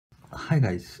Hi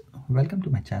guys, welcome to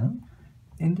my channel.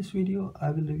 In this video, I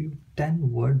will review 10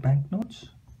 word banknotes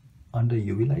under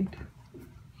UV light.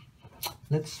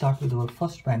 Let's start with our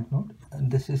first banknote. And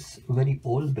this is a very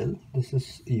old bill. This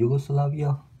is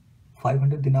Yugoslavia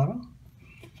 500 Dinara.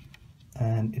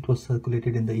 And it was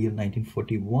circulated in the year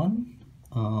 1941.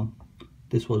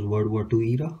 This was World War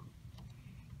II era.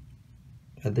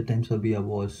 At the time, Serbia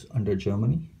was under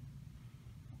Germany.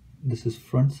 This is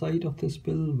front side of this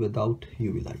bill without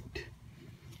UV light.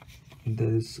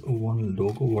 There is one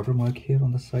logo watermark here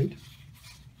on the side.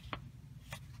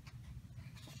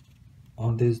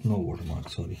 Oh, there is no watermark,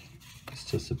 sorry. It's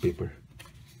just a paper,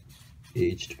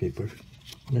 aged paper.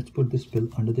 Let's put this bill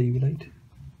under the UV light.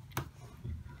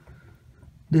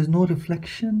 There's no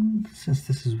reflection since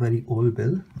this is very old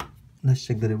bill. Let's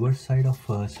check the reverse side of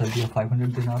Serbia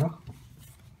 500 Dinara.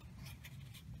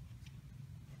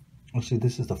 Actually,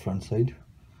 this is the front side.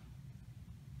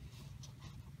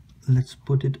 Let's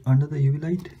put it under the UV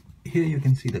light. Here you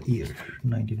can see the year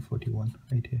 1941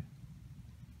 right here.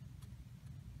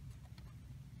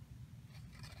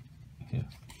 Here.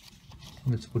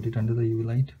 Let's put it under the UV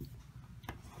light.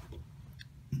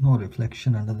 No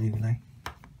reflection under the UV light.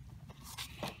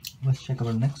 Let's check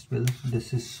our next bill.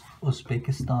 This is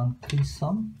Uzbekistan 3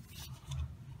 sum,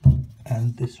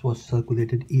 and this was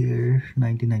circulated year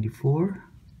 1994.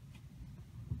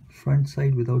 Front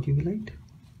side without UV light.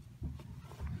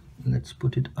 Let's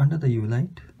put it under the UV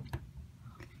light.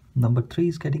 Number 3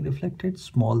 is getting reflected.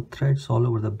 Small threads all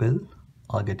over the bill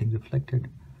are getting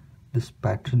reflected. This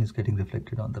pattern is getting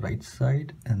reflected on the right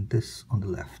side and this on the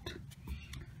left.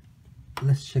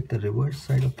 Let's check the reverse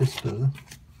side of this bill.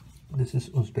 This is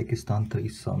Uzbekistan 3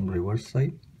 sum reverse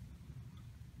side.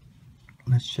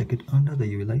 Let's check it under the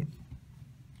UV light.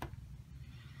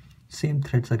 Same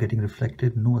threads are getting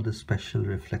reflected, no other special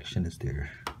reflection is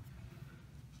there.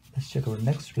 Let's check our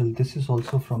next bill. This is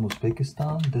also from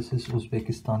Uzbekistan. This is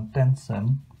Uzbekistan 10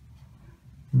 sum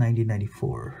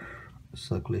 1994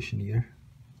 circulation year.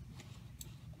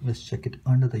 Let's check it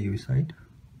under the UV side.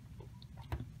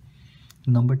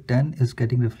 Number 10 is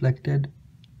getting reflected.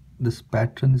 This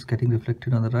pattern is getting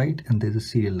reflected on the right, and there's a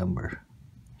serial number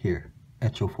here,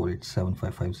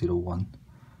 HO48755501.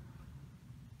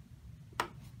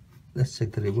 Let's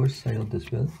check the reverse side of this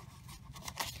bill.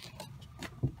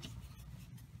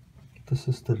 This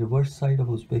is the reverse side of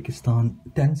Uzbekistan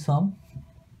 10 sum.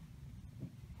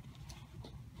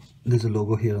 There's a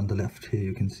logo here on the left. Here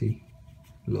you can see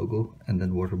logo and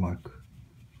then watermark.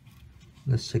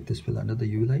 Let's check this bill under the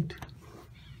UV light.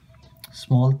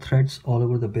 Small threads all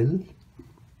over the bill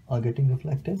are getting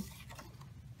reflected.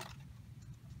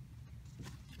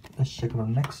 Let's check our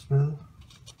next bill.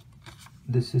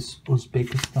 This is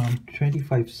Uzbekistan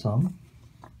 25 sum.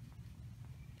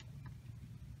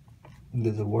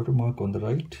 There's a watermark on the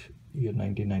right, year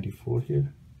 1994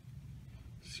 here.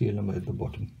 Serial number at the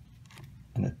bottom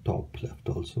and at top left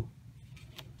also.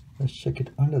 Let's check it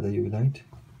under the UV light.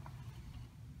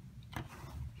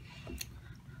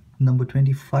 Number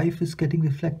 25 is getting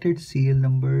reflected. Serial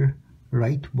number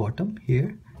right bottom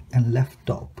here and left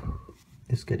top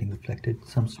is getting reflected.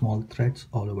 Some small threads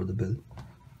all over the bill.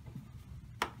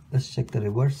 Let's check the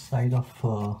reverse side of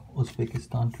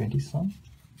Uzbekistan 20 sum.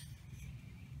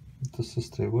 This is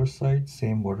the reverse side.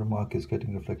 Same watermark is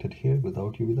getting reflected here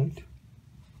without UV light.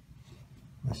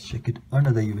 Let's check it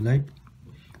under the UV light.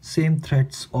 Same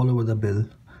threads all over the bill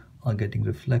are getting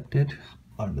reflected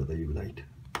under the UV light.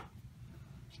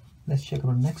 Let's check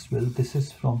our next bill. This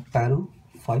is from PERU,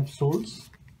 5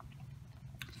 sols.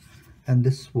 And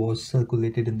this was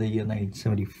circulated in the year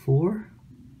 1974.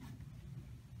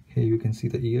 Here you can see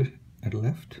the year at the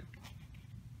left.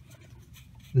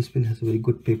 This bill has a very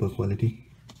good paper quality.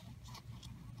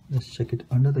 Let's check it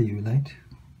under the UV light.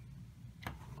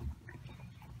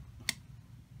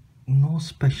 No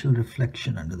special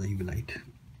reflection under the UV light.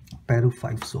 PERU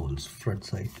 5 sols, front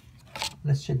side.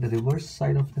 Let's check the reverse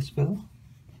side of this bill.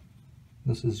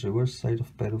 This is reverse side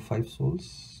of PERU 5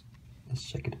 sols. Let's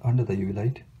check it under the UV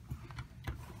light.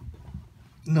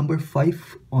 Number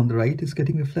 5 on the right is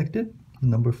getting reflected.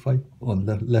 Number 5 on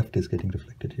the left is getting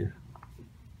reflected here.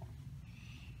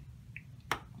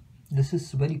 This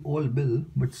is a very old bill,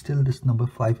 but still this number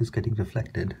 5 is getting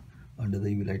reflected under the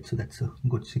UV light, so that's a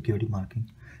good security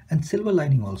marking. And silver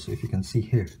lining also, if you can see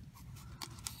here.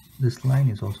 This line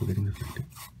is also getting reflected.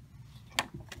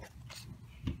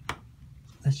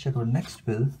 Let's check our next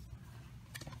bill.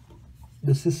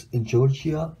 This is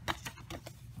Georgia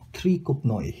 3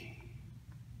 Kuponi.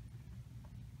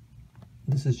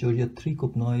 This is Georgia 3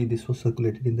 Kuponi. This was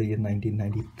circulated in the year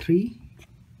 1993.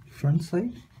 Front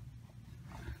side.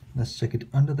 Let's check it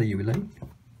under the UV light.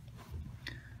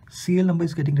 CL number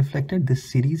is getting reflected.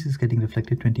 This series is getting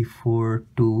reflected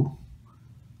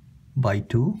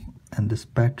 24/2, and this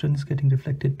pattern is getting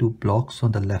reflected 2 blocks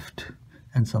on the left,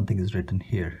 and something is written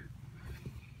here.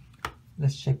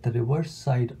 Let's check the reverse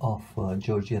side of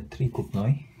Georgia 3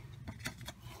 Kuponi.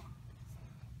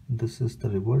 This is the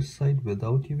reverse side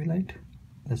without UV light.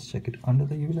 Let's check it under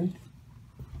the UV light.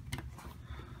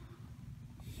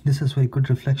 This is very good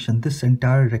reflection. This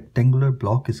entire rectangular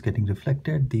block is getting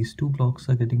reflected. These 2 blocks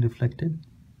are getting reflected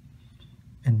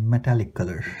in metallic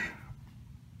color.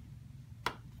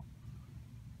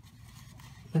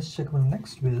 Let's check our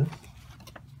next bill.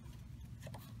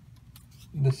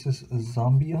 This is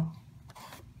Zambia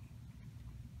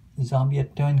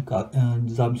 10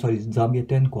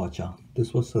 Kwacha.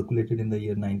 This was circulated in the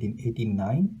year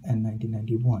 1989 and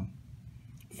 1991.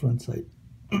 Front side.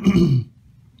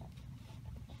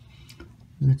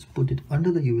 Let's put it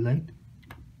under the UV light.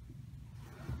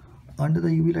 Under the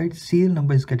UV light, CL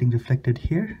number is getting reflected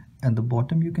here, and the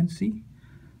bottom you can see.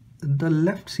 The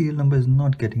left CL number is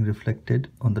not getting reflected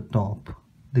on the top.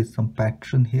 There's some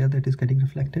pattern here that is getting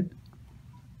reflected.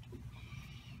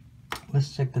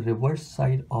 Let's check the reverse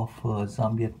side of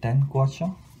Zambia 10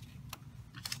 Kwacha.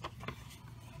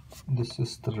 This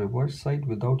is the reverse side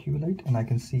without UV light, and I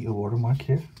can see a watermark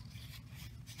here.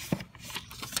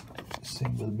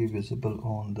 Same will be visible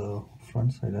on the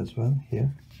front side as well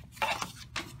here.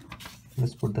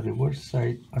 Let's put the reverse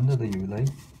side under the UV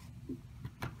light.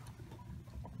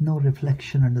 No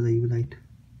reflection under the UV light.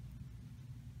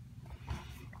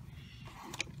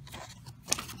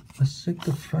 Let's check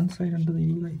the front side under the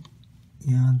UV light.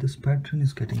 Yeah, this pattern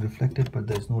is getting reflected, but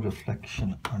there's no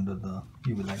reflection under the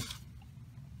UV light.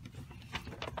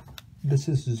 This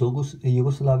is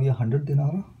Yugoslavia 100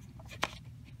 Dinara,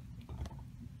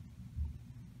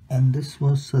 and this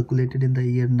was circulated in the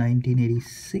year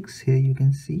 1986. Here you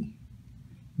can see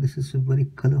this is a very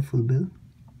colorful bill.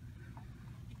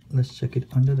 Let's check it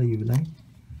under the UV light.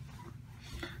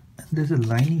 And there's a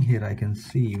lining here I can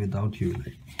see without UV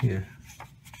light here.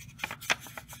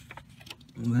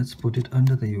 Let's put it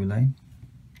under the UV light.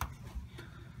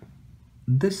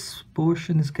 This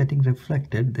portion is getting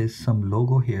reflected. There's some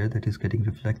logo here that is getting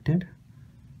reflected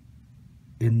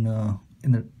in a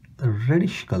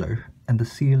reddish color, and the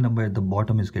serial number at the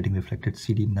bottom is getting reflected,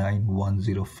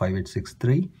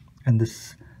 CD9105863, and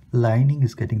this lining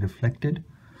is getting reflected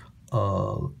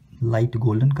light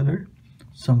golden color.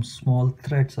 Some small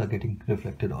threads are getting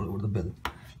reflected all over the bill.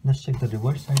 Let's check the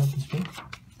reverse side of this bill.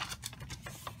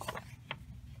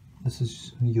 This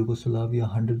is Yugoslavia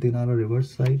 100 Dinara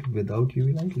reverse side without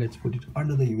UV light. Let's put it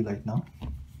under the UV light now.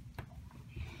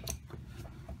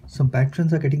 Some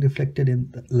patterns are getting reflected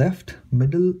in the left,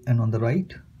 middle, and on the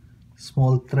right.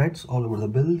 Small threads all over the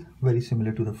bill, very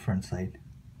similar to the front side.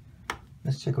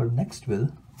 Let's check our next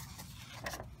bill.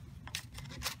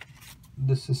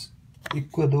 This is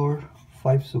Ecuador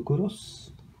 5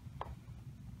 Sucres.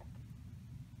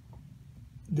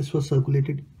 This was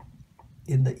circulated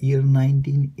in the year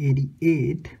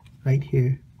 1988. Right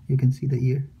here you can see the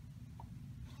year.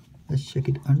 Let's check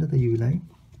it under the UV light.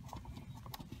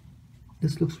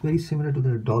 This looks very similar to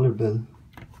the dollar bill.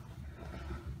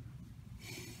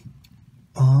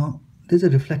 There's a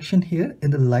reflection here in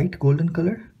the light golden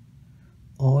color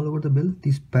all over the bill.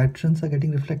 These patterns are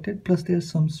getting reflected, plus there are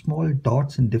some small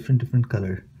dots in different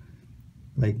color,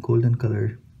 like golden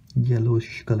color,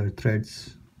 yellowish color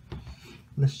threads.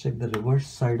 Let's check the reverse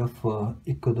side of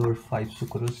Ecuador 5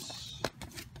 Sucres.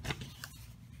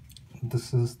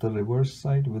 This is the reverse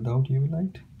side without UV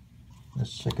light.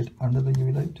 Let's check it under the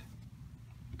UV light.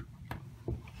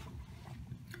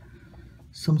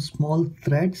 Some small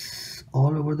threads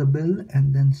all over the bill,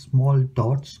 and then small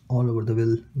dots all over the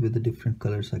bill with the different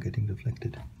colors are getting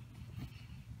reflected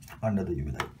under the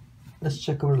UV light. Let's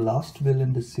check our last bill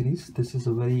in this series. This is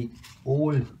a very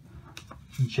old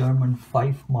German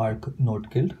 5-mark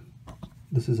Notgeld.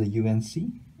 This is a UNC,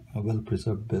 a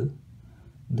well-preserved bill.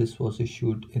 This was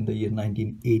issued in the year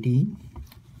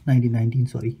 1919,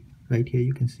 sorry. Right here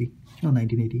you can see, no,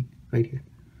 1918, right here.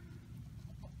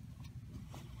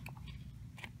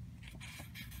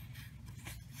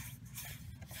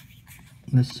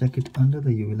 Let's check it under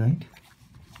the UV light.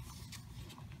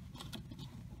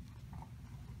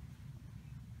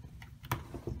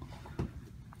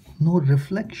 No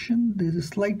reflection. There's a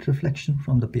slight reflection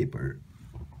from the paper,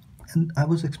 and I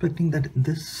was expecting that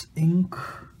this ink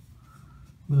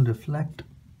will reflect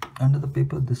under the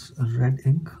paper, this red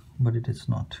ink, but it is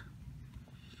not.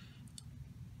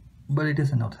 But it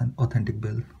is an authentic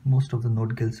bill. Most of the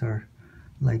Notgelds are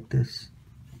like this.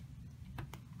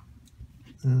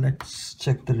 Let's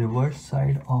check the reverse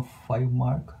side of 5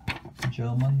 mark.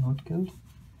 German Notgeld.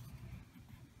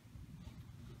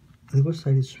 The reverse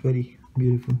side is very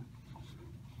beautiful.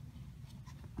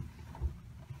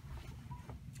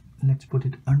 Let's put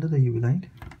it under the UV light.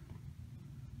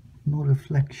 No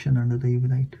reflection under the UV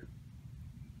light.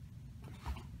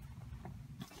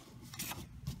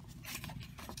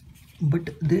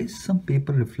 But there is some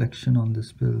paper reflection on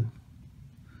this bill,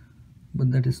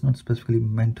 but that is not specifically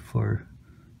meant for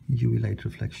UV light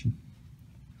reflection.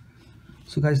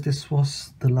 So guys, this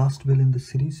was the last bill in this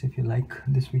series. If you like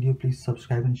this video, please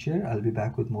subscribe and share. I'll be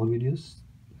back with more videos.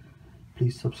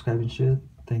 Please subscribe and share.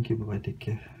 Thank you. Bye bye. Take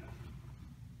care.